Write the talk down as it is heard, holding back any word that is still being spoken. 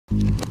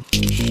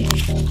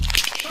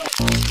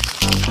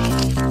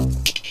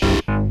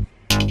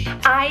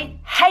I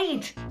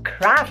hate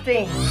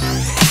crafting.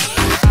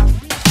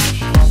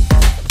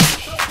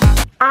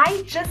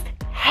 I just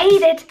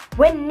hate it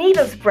when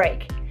needles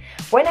break,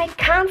 when I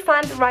can't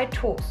find the right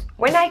tools,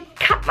 when I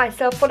cut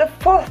myself for the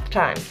 4th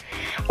time,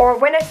 or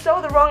when I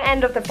sew the wrong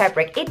end of the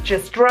fabric. It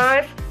just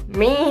drives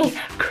me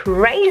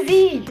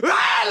crazy.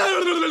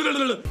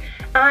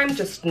 I'm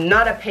just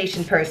not a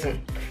patient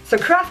person, so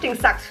crafting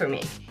sucks for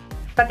me.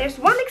 But there's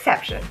one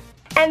exception,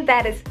 and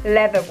that is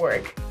leather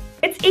work.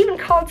 It's even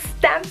called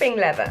stamping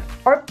leather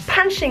or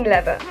punching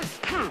leather.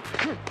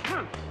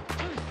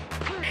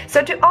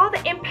 So to all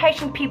the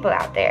impatient people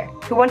out there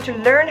who want to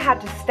learn how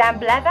to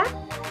stamp leather,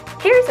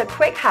 here's a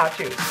quick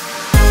how-to.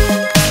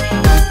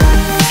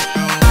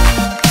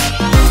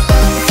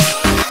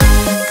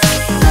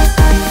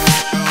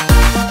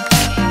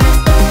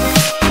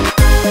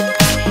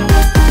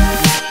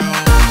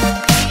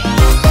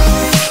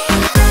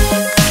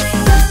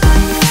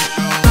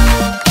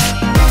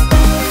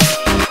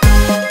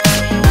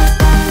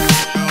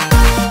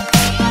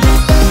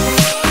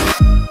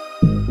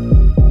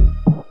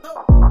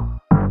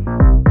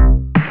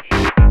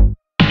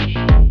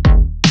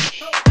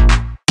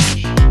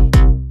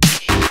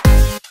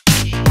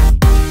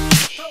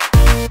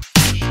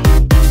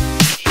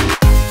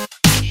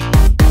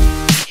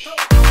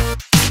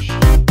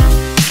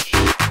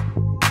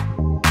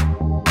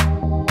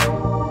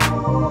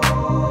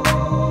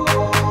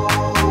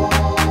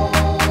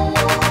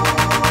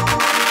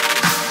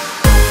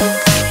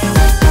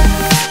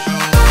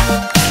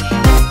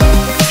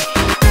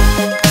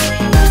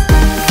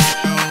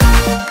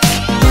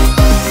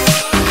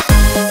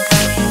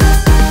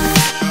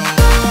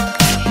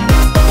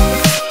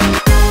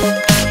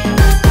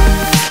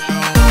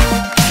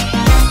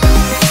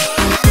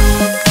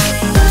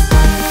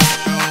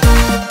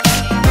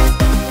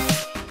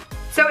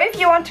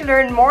 To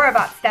learn more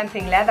about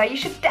stamping leather, you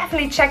should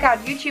definitely check out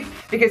YouTube,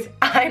 because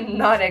I'm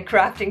not a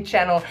crafting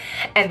channel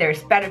and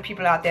there's better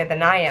people out there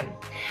than I am.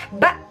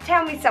 But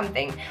tell me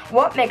something,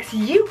 what makes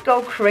you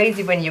go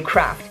crazy when you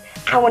craft?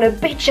 I want to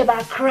bitch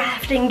about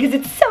crafting because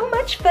it's so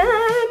much fun.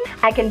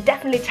 I can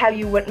definitely tell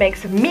you what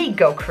makes me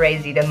go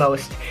crazy the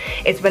most.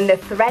 It's when the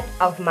thread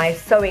of my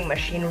sewing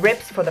machine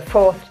rips for the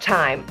 4th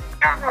time.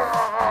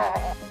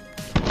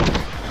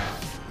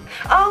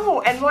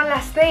 Oh, and one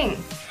last thing.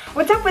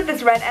 What's up with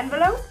this red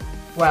envelope?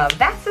 Well,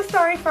 that's a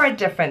story for a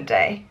different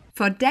day.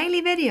 For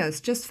daily videos,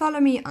 just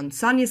follow me on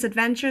Sonjas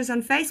Adventures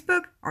on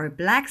Facebook or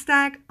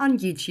Blackstack on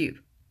YouTube.